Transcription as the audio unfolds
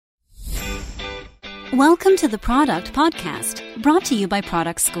Welcome to the Product Podcast, brought to you by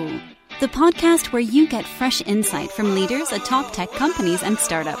Product School, the podcast where you get fresh insight from leaders at top tech companies and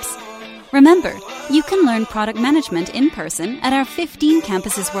startups. Remember, you can learn product management in person at our 15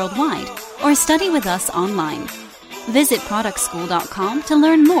 campuses worldwide or study with us online. Visit productschool.com to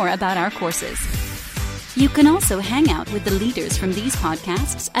learn more about our courses. You can also hang out with the leaders from these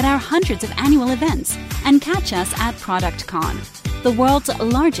podcasts at our hundreds of annual events and catch us at ProductCon, the world's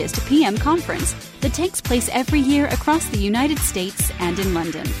largest PM conference that takes place every year across the United States and in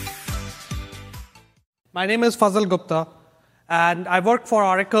London. My name is Fazal Gupta, and I work for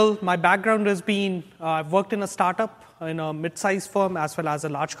Oracle. My background has been, I've worked in a startup, in a mid-sized firm, as well as a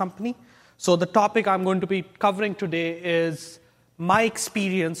large company. So the topic I'm going to be covering today is my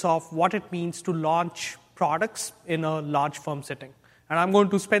experience of what it means to launch products in a large firm setting. And I'm going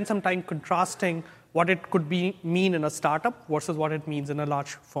to spend some time contrasting what it could mean in a startup versus what it means in a large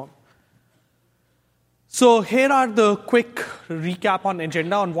firm. So here are the quick recap on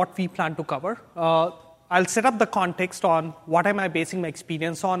agenda on what we plan to cover. I'll set up the context on what am I basing my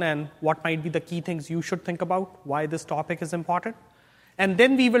experience on and what might be the key things you should think about, why this topic is important. And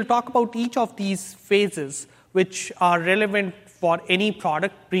then we will talk about each of these phases which are relevant for any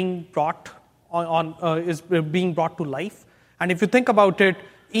product being brought to life. And if you think about it,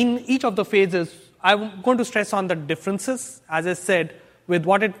 in each of the phases, I'm going to stress on the differences, as I said, with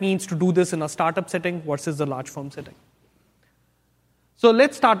what it means to do this in a startup setting versus a large firm setting. So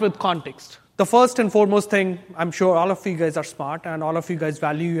let's start with context. The first and foremost thing, I'm sure all of you guys are smart and all of you guys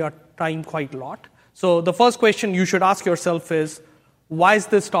value your time quite a lot. So the first question you should ask yourself is, why is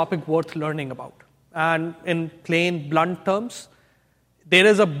this topic worth learning about? And in plain, blunt terms, there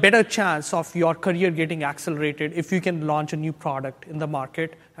is a better chance of your career getting accelerated if you can launch a new product in the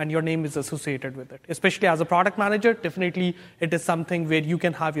market and your name is associated with it. Especially as a product manager, definitely it is something where you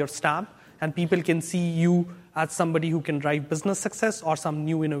can have your stamp and people can see you as somebody who can drive business success or some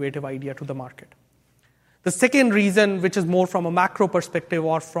new innovative idea to the market. The second reason, which is more from a macro perspective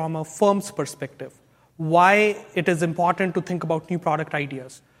or from a firm's perspective, why it is important to think about new product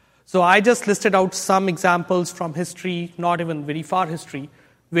ideas. So I just listed out some examples from history, not even very far history,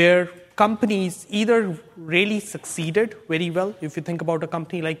 where companies either really succeeded very well. If you think about a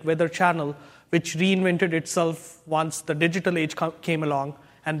company like Weather Channel, which reinvented itself once the digital age came along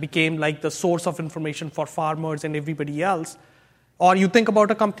and became like the source of information for farmers and everybody else. Or you think about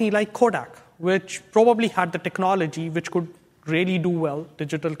a company like Kodak, which probably had the technology which could really do well,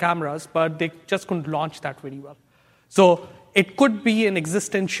 digital cameras, but they just couldn't launch that very well. So it could be an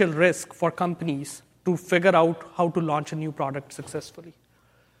existential risk for companies to figure out how to launch a new product successfully.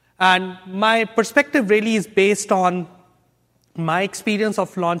 And my perspective really is based on my experience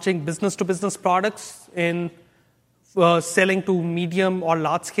of launching business-to-business products in selling to medium or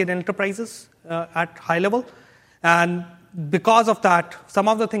large-scale enterprises at high level. And because of that, some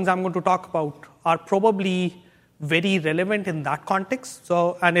of the things I'm going to talk about are probably very relevant in that context.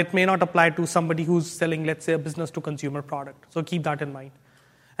 And it may not apply to somebody who's selling, let's say, a business-to-consumer product. So keep that in mind.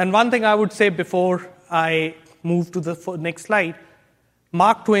 And one thing I would say before I move to the next slide,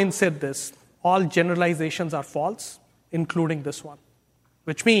 Mark Twain said this: all generalizations are false, including this one.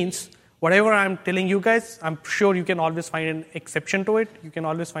 Which means, whatever I'm telling you guys, I'm sure you can always find an exception to it. You can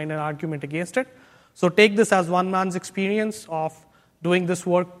always find an argument against it. So take this as one man's experience of doing this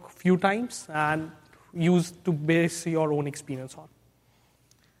work a few times and use to base your own experience on.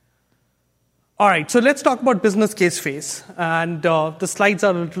 All right, so let's talk about business case phase. And the slides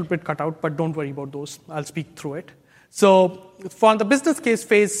are a little bit cut out, but don't worry about those. I'll speak through it. So for the business case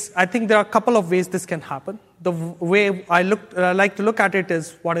phase, I think there are a couple of ways this can happen. The way I like to look at it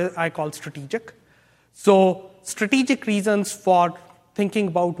is what I call strategic. So strategic reasons for thinking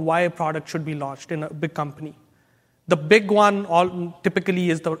about why a product should be launched in a big company. The big one typically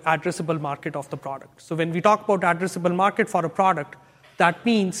is the addressable market of the product. So when we talk about addressable market for a product, that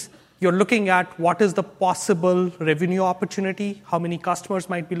means you're looking at what is the possible revenue opportunity, how many customers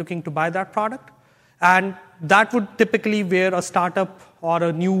might be looking to buy that product. And that would typically where a startup or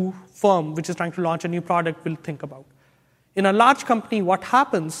a new firm which is trying to launch a new product will think about. In a large company, what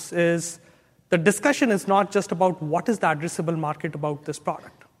happens is the discussion is not just about what is the addressable market about this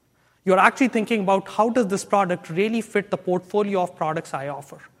product. You're actually thinking about how does this product really fit the portfolio of products I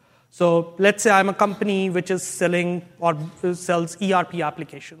offer. So let's say I'm a company which is selling or sells ERP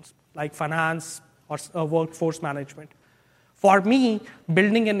applications like finance or workforce management. For me,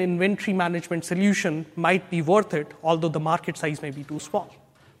 building an inventory management solution might be worth it, although the market size may be too small.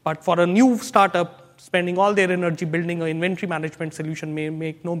 But for a new startup, spending all their energy building an inventory management solution may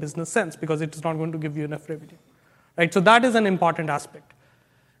make no business sense because it is not going to give you enough revenue. Right? So that is an important aspect.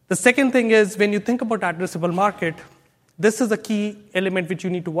 The second thing is, when you think about addressable market, this is a key element which you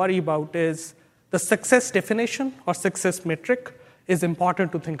need to worry about, is the success definition or success metric is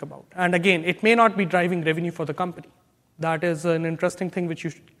important to think about. And again, it may not be driving revenue for the company. That is an interesting thing which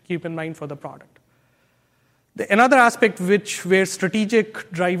you should keep in mind for the product. Another aspect where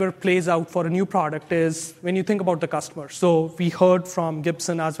strategic driver plays out for a new product is when you think about the customer. So we heard from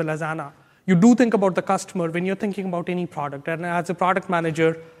Gibson as well as Anna. You do think about the customer when you're thinking about any product. And as a product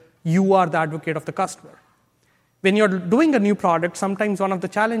manager, you are the advocate of the customer. When you're doing a new product, sometimes one of the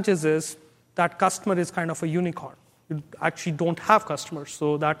challenges is that customer is kind of a unicorn. You actually don't have customers,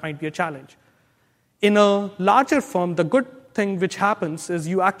 so that might be a challenge. In a larger firm, the good thing which happens is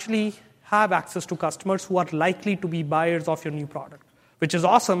you actually have access to customers who are likely to be buyers of your new product, which is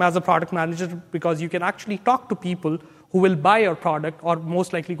awesome as a product manager because you can actually talk to people who will buy your product or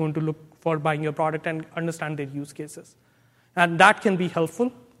most likely going to look for buying your product and understand their use cases. And that can be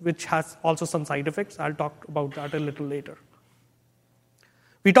helpful, which has also some side effects. I'll talk about that a little later.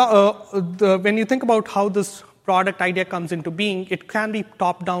 When you think about how this product idea comes into being, it can be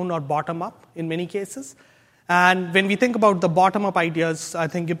top-down or bottom-up in many cases. And when we think about the bottom-up ideas, I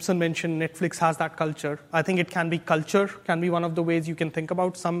think Gibson mentioned Netflix has that culture. I think it can be culture, can be one of the ways you can think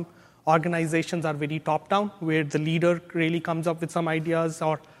about. Some organizations are very top-down, where the leader really comes up with some ideas,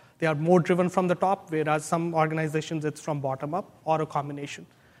 or they are more driven from the top, whereas some organizations it's from bottom-up or a combination.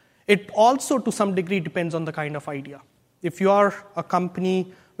 It also, to some degree, depends on the kind of idea. If you are a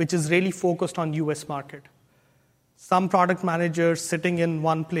company which is really focused on US market, some product managers sitting in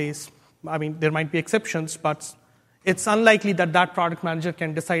one place, I mean, there might be exceptions, but it's unlikely that that product manager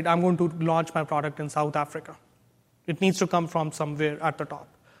can decide, I'm going to launch my product in South Africa. It needs to come from somewhere at the top.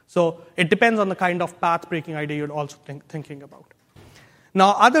 So it depends on the kind of path-breaking idea you're also thinking about.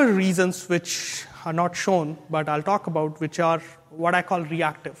 Now, other reasons which are not shown, but I'll talk about, which are what I call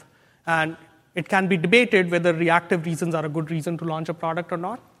reactive. And it can be debated whether reactive reasons are a good reason to launch a product or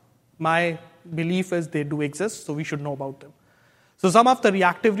not. My belief is they do exist, so we should know about them. So some of the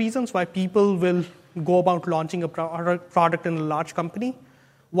reactive reasons why people will go about launching a product in a large company,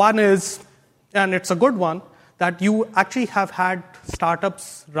 one is, and it's a good one, that you actually have had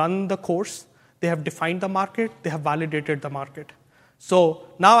startups run the course. They have defined the market. They have validated the market. So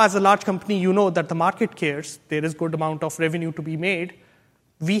now as a large company, you know that the market cares. There is good amount of revenue to be made.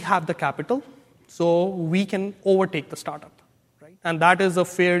 We have the capital, so we can overtake the startup, right? And that is a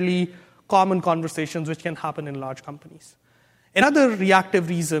fairly common conversation which can happen in large companies. Another reactive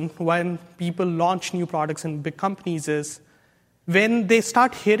reason when people launch new products in big companies is when they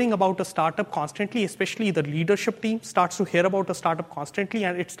start hearing about a startup constantly, especially the leadership team starts to hear about a startup constantly,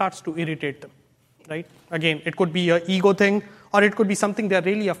 and it starts to irritate them, right? Again, it could be an ego thing, or it could be something they're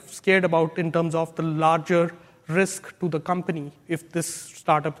really scared about in terms of the larger risk to the company if this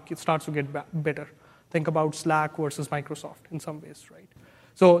startup starts to get better. Think about Slack versus Microsoft in some ways, right?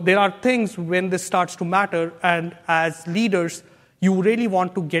 So there are things when this starts to matter, and as leaders, you really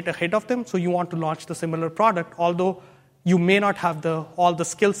want to get ahead of them, so you want to launch the similar product, although you may not have all the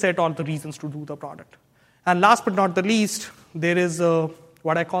skill set or the reasons to do the product. And last but not the least, there is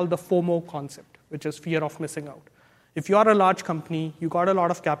what I call the FOMO concept, which is fear of missing out. If you are a large company, you got a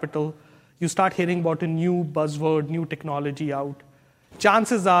lot of capital, you start hearing about a new buzzword, new technology out,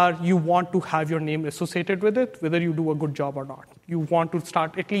 chances are you want to have your name associated with it, whether you do a good job or not. You want to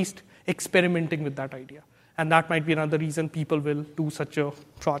start at least experimenting with that idea. And that might be another reason people will do such a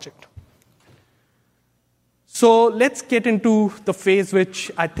project. So let's get into the phase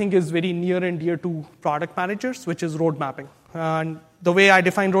which I think is very near and dear to product managers, which is road mapping. And the way I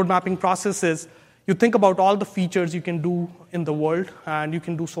define road mapping process is you think about all the features you can do in the world, and you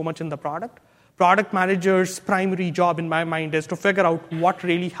can do so much in the product. Product manager's primary job, in my mind, is to figure out what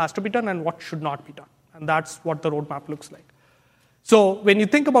really has to be done and what should not be done. And that's what the roadmap looks like. So when you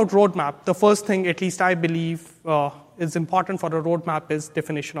think about roadmap, the first thing, at least I believe, is important for a roadmap is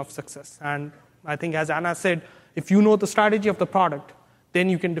definition of success. And I think, as Anna said, if you know the strategy of the product, then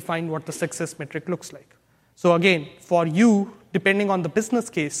you can define what the success metric looks like. So again, for you, depending on the business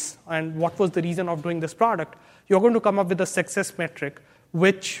case and what was the reason of doing this product, you're going to come up with a success metric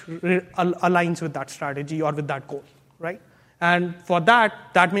which aligns with that strategy or with that goal, right? And for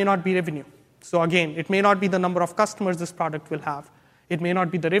that may not be revenue. So again, it may not be the number of customers this product will have. It may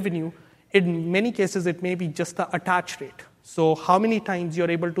not be the revenue. In many cases, it may be just the attach rate. So how many times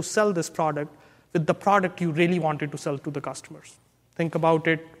you're able to sell this product with the product you really wanted to sell to the customers. Think about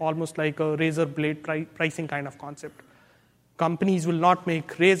it almost like a razor blade pricing kind of concept. Companies will not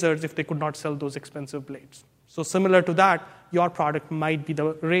make razors if they could not sell those expensive blades. So similar to that, your product might be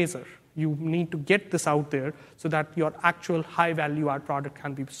the razor, You need to get this out there so that your actual high value add product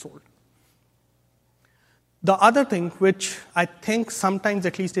can be sold. The other thing, which I think sometimes,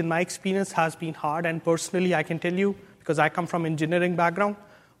 at least in my experience, has been hard, and personally I can tell you, because I come from engineering background,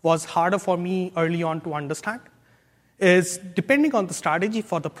 was harder for me early on to understand, is depending on the strategy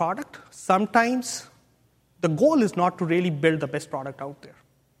for the product, sometimes the goal is not to really build the best product out there.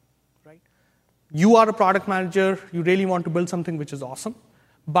 Right? You are a product manager, you really want to build something which is awesome,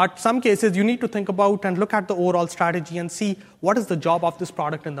 but some cases you need to think about and look at the overall strategy and see what is the job of this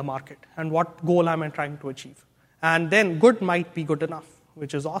product in the market and what goal am I trying to achieve. And then good might be good enough,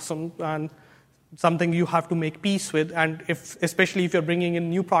 which is awesome and something you have to make peace with. And especially if you're bringing in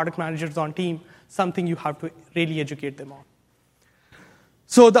new product managers on team, something you have to really educate them on.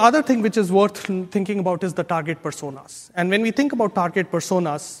 So the other thing which is worth thinking about is the target personas. And when we think about target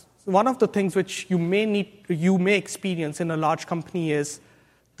personas, one of the things which you may experience in a large company is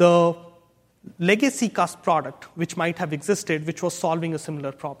the legacy cast product which might have existed, which was solving a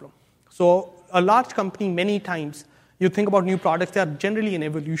similar problem. So a large company, many times, you think about new products, they are generally in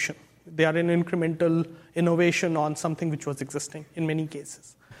evolution. They are an incremental innovation on something which was existing in many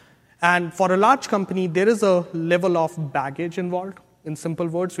cases. And for a large company, there is a level of baggage involved, in simple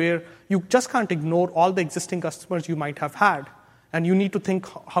words, where you just can't ignore all the existing customers you might have had, and you need to think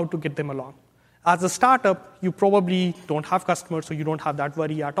how to get them along. As a startup, you probably don't have customers, so you don't have that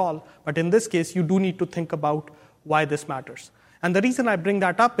worry at all. But in this case, you do need to think about why this matters. And the reason I bring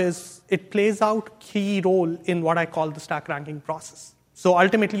that up is it plays out key role in what I call the stack ranking process. So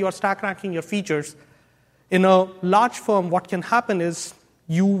ultimately, you're stack ranking your features. In a large firm, what can happen is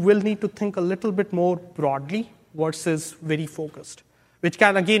you will need to think a little bit more broadly versus very focused, which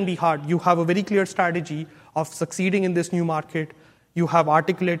can again be hard. You have a very clear strategy of succeeding in this new market. You have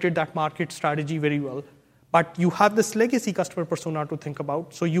articulated that market strategy very well, but you have this legacy customer persona to think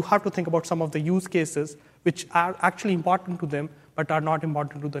about. So you have to think about some of the use cases which are actually important to them, but are not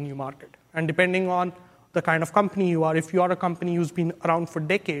important to the new market. And depending on the kind of company you are, if you are a company who's been around for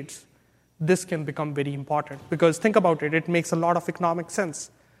decades, this can become very important. Because think about it, it makes a lot of economic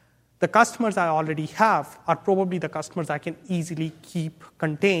sense. The customers I already have are probably the customers I can easily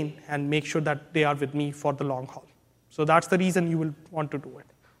contain and make sure that they are with me for the long haul. So that's the reason you will want to do it.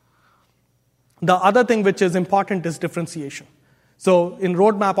 The other thing which is important is differentiation. So in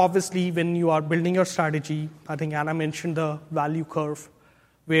roadmap, obviously, when you are building your strategy, I think Anna mentioned the value curve,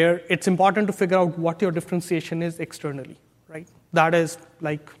 where it's important to figure out what your differentiation is externally, right? That is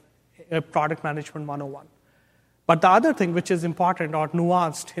like a product management 101. But the other thing which is important or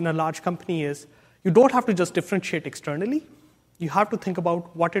nuanced in a large company is you don't have to just differentiate externally. You have to think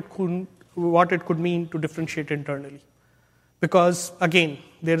about what it could mean to differentiate internally. Because, again,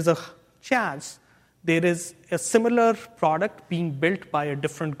 there is a chance there is a similar product being built by a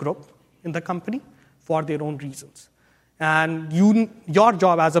different group in the company for their own reasons. And your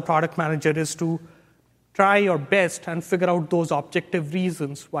job as a product manager is to try your best and figure out those objective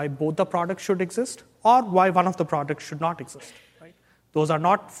reasons why both the products should exist or why one of the products should not exist. Right? Those are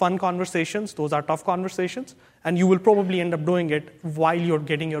not fun conversations. Those are tough conversations. And you will probably end up doing it while you're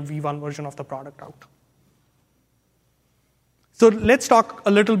getting your V1 version of the product out. So let's talk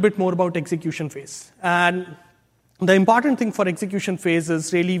a little bit more about execution phase. And the important thing for execution phase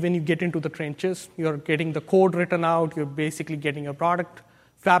is really when you get into the trenches, you're getting the code written out, you're basically getting a product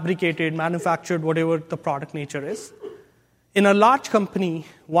fabricated, manufactured, whatever the product nature is. In a large company,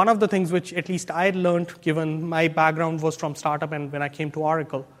 one of the things which at least I learned, given my background was from startup and when I came to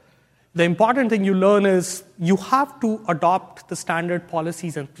Oracle, the important thing you learn is you have to adopt the standard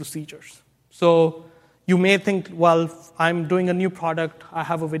policies and procedures. So you may think, well, I'm doing a new product. I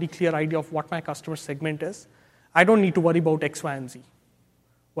have a very clear idea of what my customer segment is. I don't need to worry about X, Y, and Z.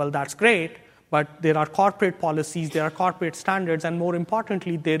 Well, that's great, but there are corporate policies, there are corporate standards, and more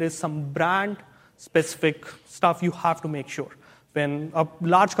importantly, there is some brand-specific stuff you have to make sure. When a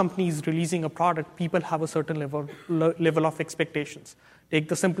large company is releasing a product, people have a certain level of expectations. Take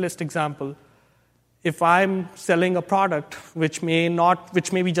the simplest example. If I'm selling a product which may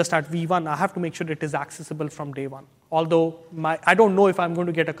be just at V1, I have to make sure it is accessible from day one. Although I don't know if I'm going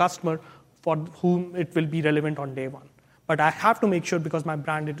to get a customer for whom it will be relevant on day one. But I have to make sure because my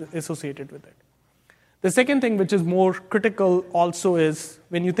brand is associated with it. The second thing which is more critical also is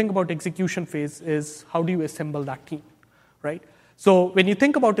when you think about execution phase is how do you assemble that team, right? So when you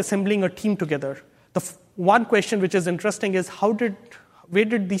think about assembling a team together, the one question which is interesting is where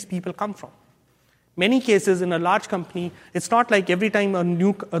did these people come from? Many cases in a large company, it's not like every time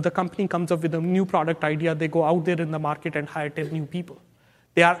the company comes up with a new product idea, they go out there in the market and hire 10 new people.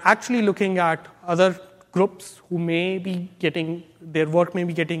 They are actually looking at other groups who may be getting, their work may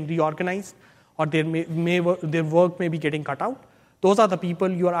be getting reorganized, or their work may be getting cut out. Those are the people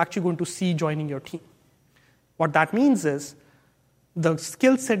you are actually going to see joining your team. What that means is the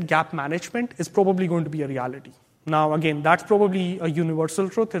skill set gap management is probably going to be a reality. Now, again, that's probably a universal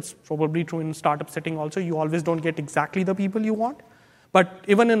truth. It's probably true in startup setting also. You always don't get exactly the people you want. But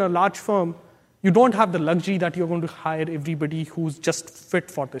even in a large firm, you don't have the luxury that you're going to hire everybody who's just fit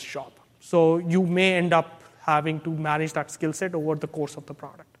for this job. So you may end up having to manage that skill set over the course of the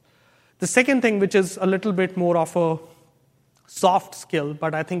product. The second thing, which is a little bit more of a soft skill,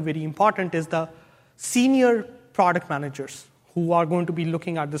 but I think very important, is the senior product managers who are going to be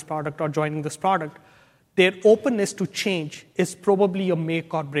looking at this product or joining this product. Their openness to change is probably a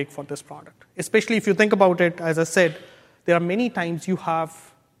make or break for this product. Especially if you think about it, as I said, there are many times you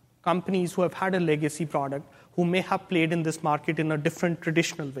have companies who have had a legacy product who may have played in this market in a different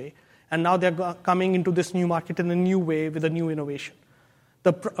traditional way, and now they're coming into this new market in a new way with a new innovation.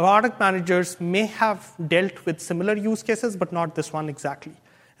 The product managers may have dealt with similar use cases, but not this one exactly.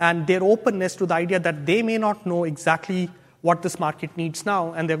 And their openness to the idea that they may not know exactly what this market needs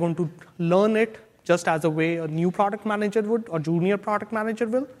now, and they're going to learn it just as a way a new product manager would or junior product manager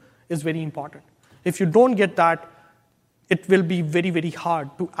will, is very important. If you don't get that, it will be very, very hard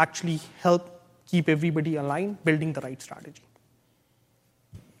to actually help keep everybody aligned, building the right strategy.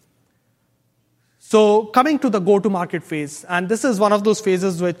 So coming to the go-to-market phase, and this is one of those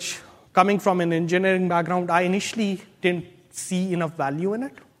phases which, coming from an engineering background, I initially didn't see enough value in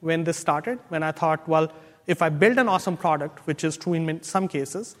it when this started, when I thought, well, if I build an awesome product, which is true in some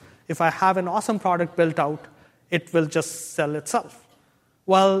cases, if I have an awesome product built out, it will just sell itself.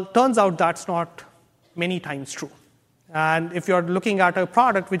 Well, turns out that's not many times true. And if you're looking at a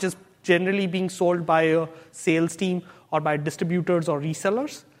product which is generally being sold by a sales team or by distributors or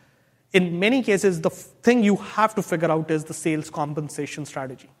resellers, in many cases, the thing you have to figure out is the sales compensation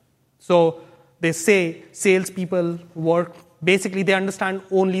strategy. So they say salespeople work, basically they understand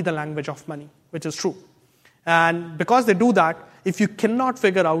only the language of money, which is true. And because they do that, if you cannot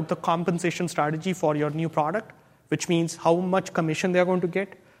figure out the compensation strategy for your new product, which means how much commission they're going to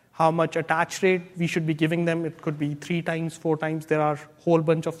get, how much attach rate we should be giving them, it could be 3 times, 4 times. There are a whole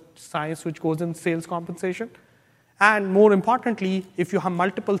bunch of science which goes in sales compensation. And more importantly, if you have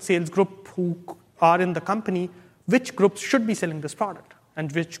multiple sales groups who are in the company, which groups should be selling this product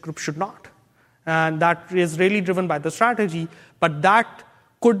and which groups should not? And that is really driven by the strategy, but that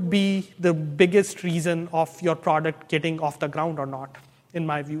could be the biggest reason of your product getting off the ground or not, in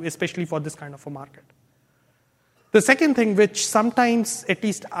my view, especially for this kind of a market. The second thing, which sometimes, at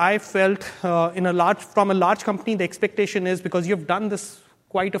least I felt from a large company, the expectation is because you've done this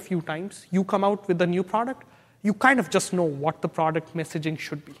quite a few times, you come out with a new product, you kind of just know what the product messaging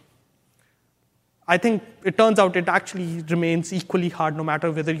should be. I think it turns out it actually remains equally hard no matter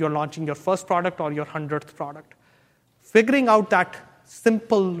whether you're launching your first product or your 100th product. Figuring out that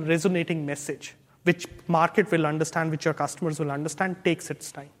simple resonating message, which market will understand, which your customers will understand, takes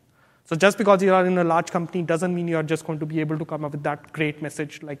its time. So just because you are in a large company doesn't mean you're just going to be able to come up with that great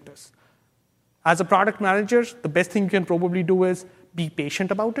message like this. As a product manager, the best thing you can probably do is be patient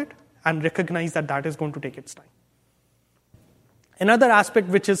about it and recognize that that is going to take its time. Another aspect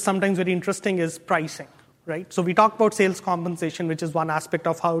which is sometimes very interesting is pricing, right? So we talk about sales compensation, which is one aspect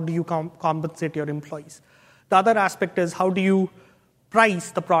of how do you compensate your employees. The other aspect is how do you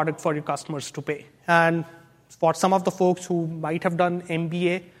price the product for your customers to pay. And for some of the folks who might have done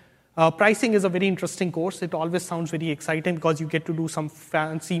MBA, pricing is a very interesting course. It always sounds very exciting because you get to do some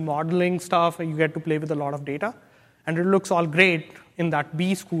fancy modeling stuff and you get to play with a lot of data. And it looks all great in that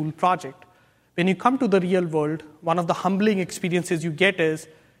B school project. When you come to the real world, one of the humbling experiences you get is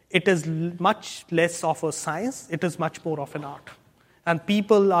it is much less of a science, it is much more of an art. And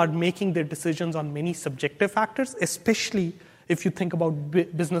people are making their decisions on many subjective factors, especially if you think about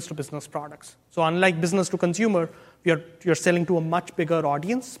business-to-business products. So unlike business-to-consumer, you're selling to a much bigger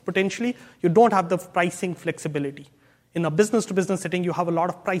audience, potentially. You don't have the pricing flexibility. In a business-to-business setting, you have a lot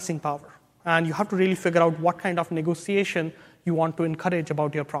of pricing power. And you have to really figure out what kind of negotiation you want to encourage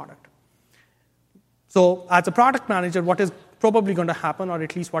about your product. So as a product manager, what is probably going to happen, or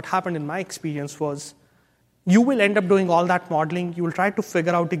at least what happened in my experience, was you will end up doing all that modeling. You will try to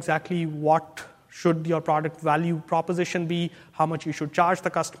figure out exactly what should your product value proposition be, how much you should charge the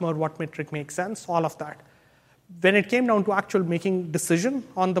customer, what metric makes sense, all of that. When it came down to actual making decision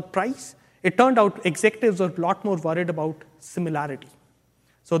on the price, it turned out executives were a lot more worried about similarity.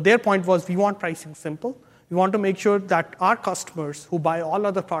 So their point was, we want pricing simple. We want to make sure that our customers who buy all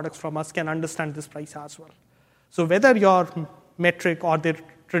other products from us can understand this price as well. So whether your metric or their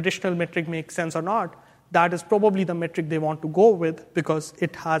traditional metric makes sense or not, that is probably the metric they want to go with because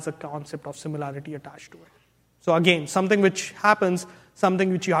it has a concept of similarity attached to it. So again, something which happens,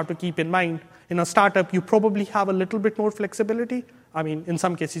 something which you have to keep in mind. In a startup, you probably have a little bit more flexibility. I mean, in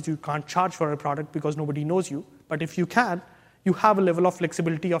some cases, you can't charge for a product because nobody knows you. But if you can, you have a level of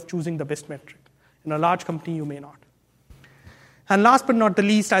flexibility of choosing the best metric. In a large company, you may not. And last but not the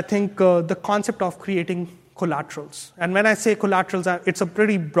least, I think the concept of creating collaterals. And when I say collaterals, it's a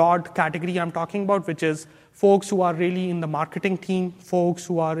pretty broad category I'm talking about, which is folks who are really in the marketing team, folks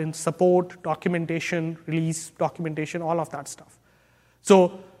who are in support, documentation, release documentation, all of that stuff.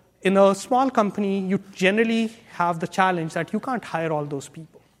 So in a small company, you generally have the challenge that you can't hire all those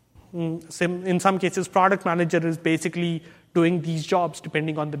people. In some cases, product manager is basically doing these jobs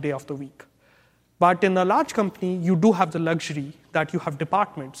depending on the day of the week. But in a large company, you do have the luxury that you have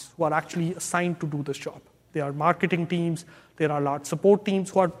departments who are actually assigned to do this job. There are marketing teams, there are large support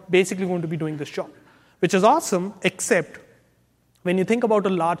teams who are basically going to be doing this job, which is awesome, except when you think about a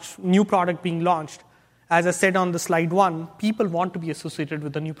large new product being launched, as I said on the slide 1, people want to be associated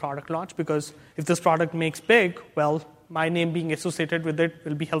with the new product launch because if this product makes big, well, my name being associated with it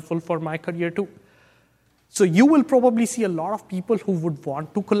will be helpful for my career too. So you will probably see a lot of people who would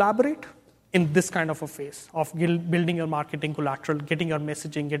want to collaborate in this kind of a phase of building your marketing collateral, getting your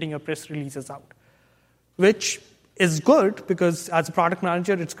messaging, getting your press releases out, which is good because as a product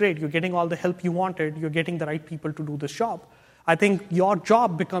manager, it's great. You're getting all the help you wanted. You're getting the right people to do this job. I think your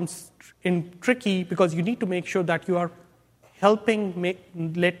job becomes tricky because you need to make sure that you are helping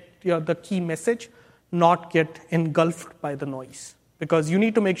the key message not get engulfed by the noise. Because you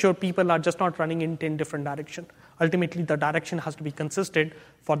need to make sure people are just not running in 10 different directions. Ultimately, the direction has to be consistent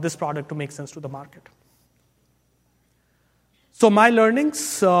for this product to make sense to the market. So my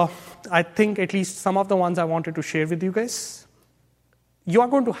learnings, I think at least some of the ones I wanted to share with you guys. You are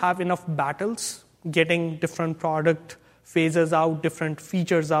going to have enough battles getting different product phases out, different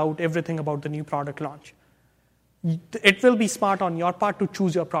features out, everything about the new product launch. It will be smart on your part to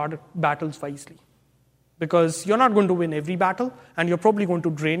choose your product battles wisely. Because you're not going to win every battle, and you're probably going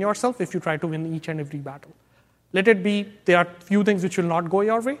to drain yourself if you try to win each and every battle. Let it be, there are few things which will not go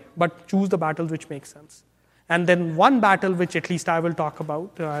your way, but choose the battles which make sense. And then one battle which at least I will talk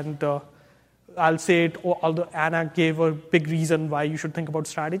about, and I'll say it, although Anna gave a big reason why you should think about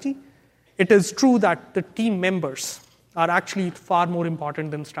strategy. It is true that the team members are actually far more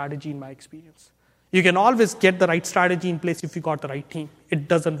important than strategy in my experience. You can always get the right strategy in place if you got the right team. It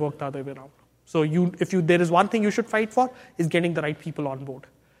doesn't work the other way around. So there is one thing you should fight for is getting the right people on board.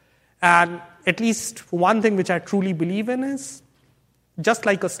 And at least one thing which I truly believe in is, just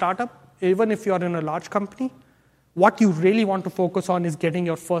like a startup, even if you're in a large company, what you really want to focus on is getting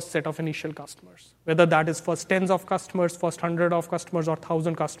your first set of initial customers. Whether that is first tens of customers, first 100 of customers, or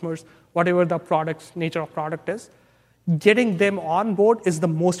 1,000 customers, whatever the nature of product is, getting them on board is the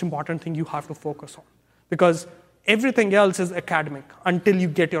most important thing you have to focus on. Because everything else is academic until you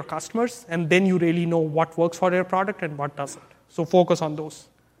get your customers, and then you really know what works for your product and what doesn't. So focus on those.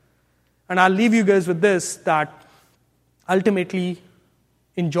 And I'll leave you guys with this, that ultimately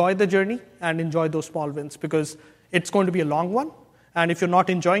enjoy the journey and enjoy those small wins, because it's going to be a long one. And if you're not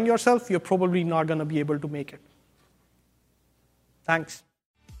enjoying yourself, you're probably not going to be able to make it. Thanks.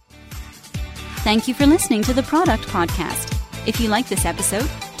 Thank you for listening to the Product Podcast. If you like this episode,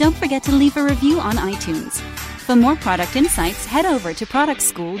 don't forget to leave a review on iTunes. For more product insights, head over to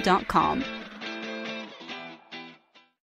productschool.com.